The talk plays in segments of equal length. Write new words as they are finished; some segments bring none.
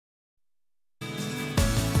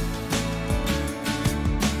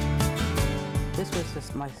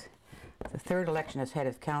the third election as head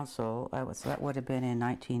of council. That would have been in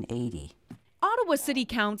 1980. Ottawa City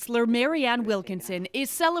Councillor Marianne Wilkinson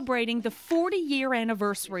is celebrating the 40-year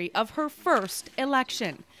anniversary of her first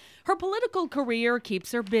election. Her political career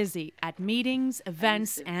keeps her busy at meetings,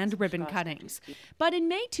 events, and ribbon cuttings. But in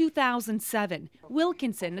May 2007,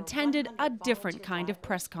 Wilkinson attended a different kind of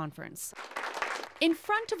press conference. In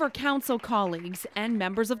front of her council colleagues and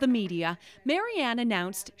members of the media, Marianne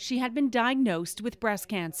announced she had been diagnosed with breast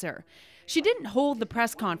cancer. She didn't hold the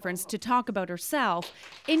press conference to talk about herself,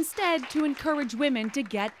 instead to encourage women to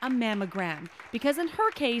get a mammogram, because in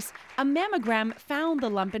her case, a mammogram found the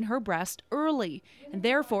lump in her breast early, and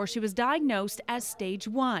therefore she was diagnosed as stage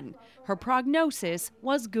 1. Her prognosis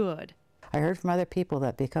was good. I heard from other people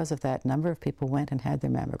that because of that, a number of people went and had their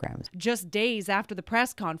mammograms. Just days after the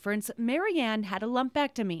press conference, Marianne had a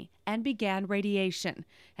lumpectomy and began radiation.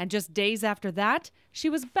 And just days after that, she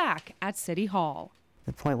was back at City Hall.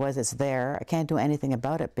 The point was, it's there. I can't do anything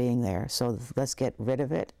about it being there, so let's get rid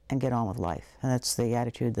of it and get on with life. And that's the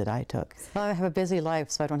attitude that I took. Well, I have a busy life,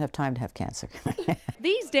 so I don't have time to have cancer.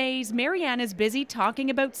 These days, Marianne is busy talking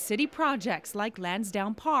about city projects like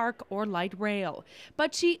Lansdowne Park or light rail.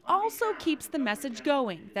 But she also keeps the message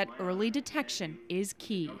going that early detection is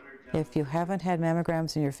key. If you haven't had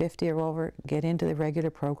mammograms and you're 50 or over, get into the regular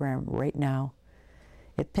program right now.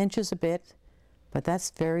 It pinches a bit, but that's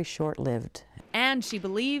very short-lived. And she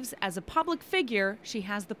believes, as a public figure, she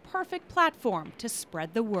has the perfect platform to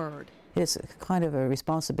spread the word. It's kind of a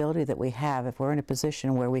responsibility that we have if we're in a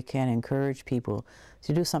position where we can encourage people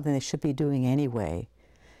to do something they should be doing anyway,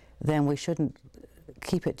 then we shouldn't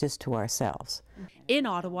keep it just to ourselves. In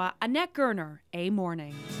Ottawa, Annette Gerner, A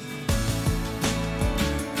Morning.